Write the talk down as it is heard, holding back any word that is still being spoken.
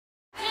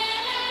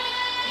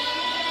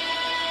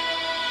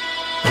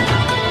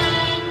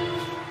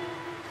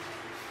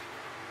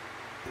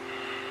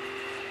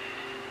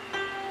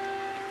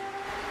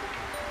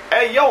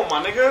Hey, yo,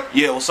 my nigga.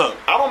 Yeah, what's up?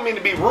 I don't mean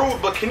to be rude,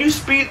 but can you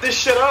speed this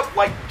shit up?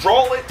 Like,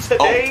 draw it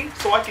today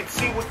so I can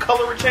see what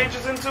color it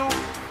changes into?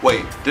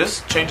 Wait,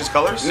 this changes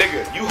colors?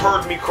 Nigga, you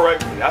heard me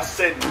correctly. I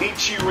said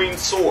Nichirin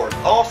sword,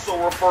 also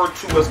referred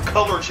to as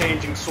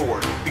color-changing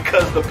sword,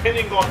 because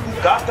depending on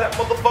who got that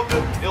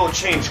motherfucker, it'll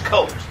change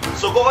colors.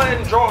 So go ahead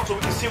and draw it so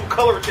we can see what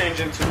color it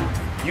changes into.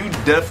 You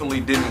definitely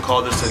didn't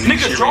call this a Nigga,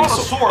 Nichirin draw the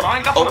sword. I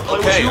ain't got to play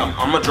with you.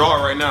 I'm gonna draw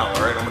it right now,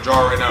 alright? I'm gonna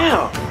draw it right now.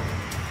 Yeah.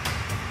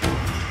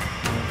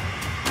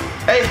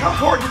 Hey, how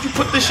hard did you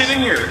put this shit in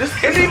here? This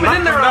isn't even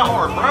in there that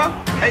hard, bro.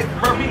 Hey,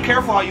 bro, be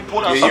careful how you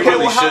pull it out. Yeah, you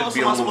really well, how should else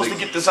be am I a little supposed to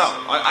bit- get this out?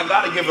 I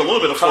gotta give it a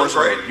little bit of force,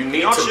 right? You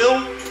need Y'all to chill.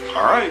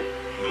 All right,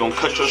 you gonna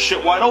cut your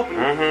shit wide open.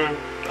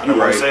 You're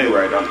right.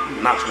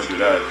 I'm not gonna do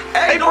that.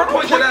 Hey, don't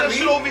point that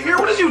shit over here.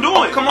 What is you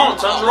doing? Come on,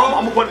 Tanjiro.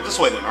 I'm gonna point it this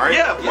way then, alright?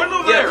 Yeah, point it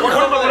over there. Point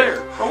it over there.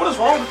 Bro, what is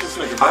wrong with this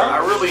nigga, bro?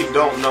 I really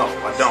don't know.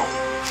 I don't.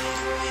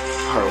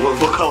 All right,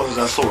 what color is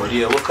that sword?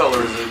 Yeah, what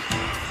color is it?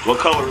 What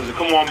color is it?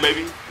 Come on,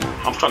 baby.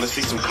 I'm trying to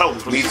see some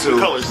colors. Me too.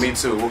 Me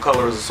too. What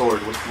color is the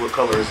sword? What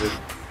color is it?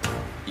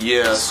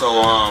 Yeah, so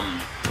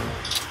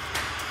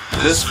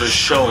this for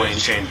sure ain't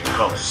changing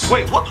colors.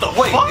 Wait, what the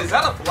fuck? Is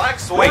that a black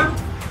sword? Wait.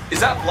 Is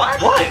that black?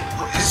 What?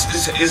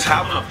 Is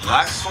having a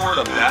black sword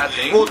a bad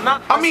thing? Well,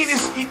 not. I mean,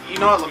 it's. You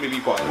know what? Let me be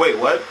quiet. Wait,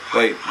 what?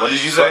 Wait, what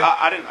did you say?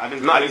 I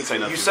didn't say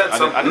nothing. You said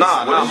something.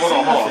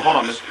 Hold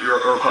on, Mr.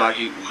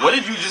 Urkodaki. What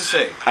did you just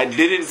say? I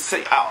didn't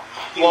say.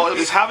 Well,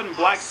 is having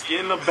black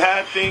skin a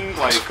bad thing?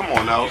 Like, come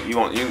on now. You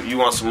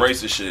want some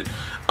racist shit?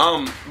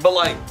 But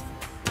like,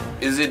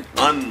 is it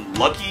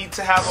unlucky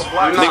to have a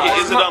black?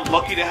 Nigga, is it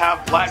unlucky to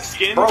have black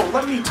skin? Bro,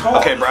 let me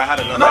talk. Okay, bro, I had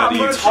enough out of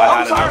you. I'm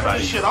tired of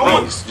this shit. I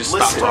want just listen.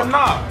 stop talking.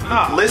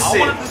 Nah.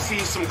 Listen. I wanted to see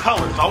some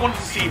colors. I wanted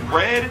to see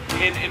red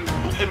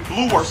and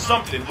blue or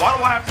something. Why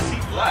do I have to see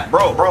black?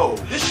 Bro.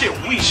 This shit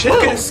weak. Chill.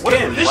 Look at his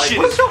skin. This Like, shit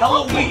what is is your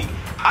hella problem? weak.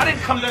 I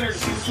didn't come down here to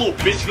see this little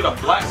bitch get a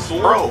black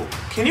sword. Bro,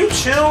 can you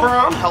chill? Bro,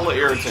 I'm hella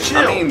irritated. Chill.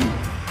 I mean,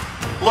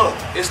 look,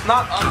 it's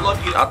not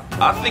unlucky.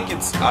 I think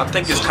it's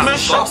kind of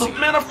saucy.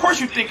 Man, of course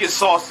you think it's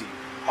saucy.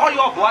 All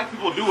y'all black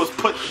people do is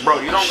put. Bro,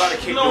 you don't gotta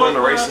keep doing the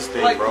racist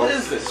thing, like, bro. What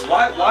is this?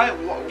 Why?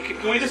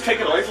 Can we just take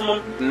it away from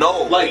him?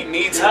 No, Like, he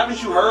needs.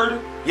 haven't you heard?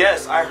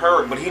 Yes, I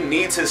heard, but he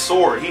needs his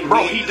sword.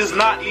 He does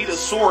not need a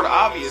sword,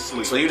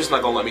 obviously. So you're just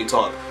not gonna let me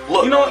talk?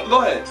 Look, You know what?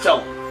 Go ahead, tell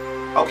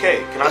him.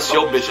 okay, can That's I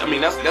your bitch. I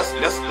mean, that's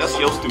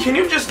your stupid. Can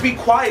you just be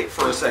quiet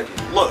for a second?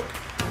 Look,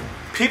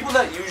 people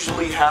that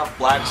usually have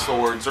black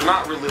swords are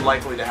not really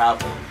likely to have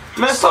them.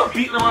 Man, stop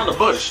beating around the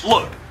bush.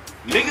 Look,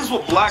 niggas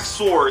with black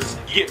swords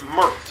get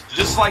murked.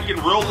 Just like in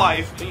real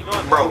life. You know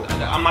what, Bro,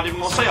 I'm not even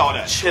gonna say all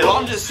that. Chill. But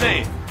I'm just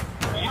saying,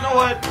 you know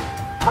what?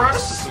 Bro,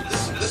 this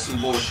is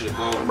some bullshit,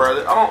 bro.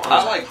 Bro,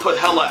 I like put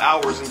hella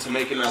hours into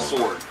making that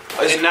sword.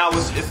 And now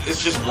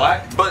it's just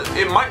black. But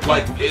it might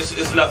Like, it's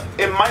nothing.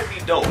 it might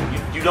be dope.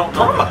 You don't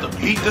Bro, know. I'm about to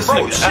beat this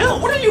Bro, nigga. chill.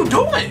 What are you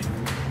doing?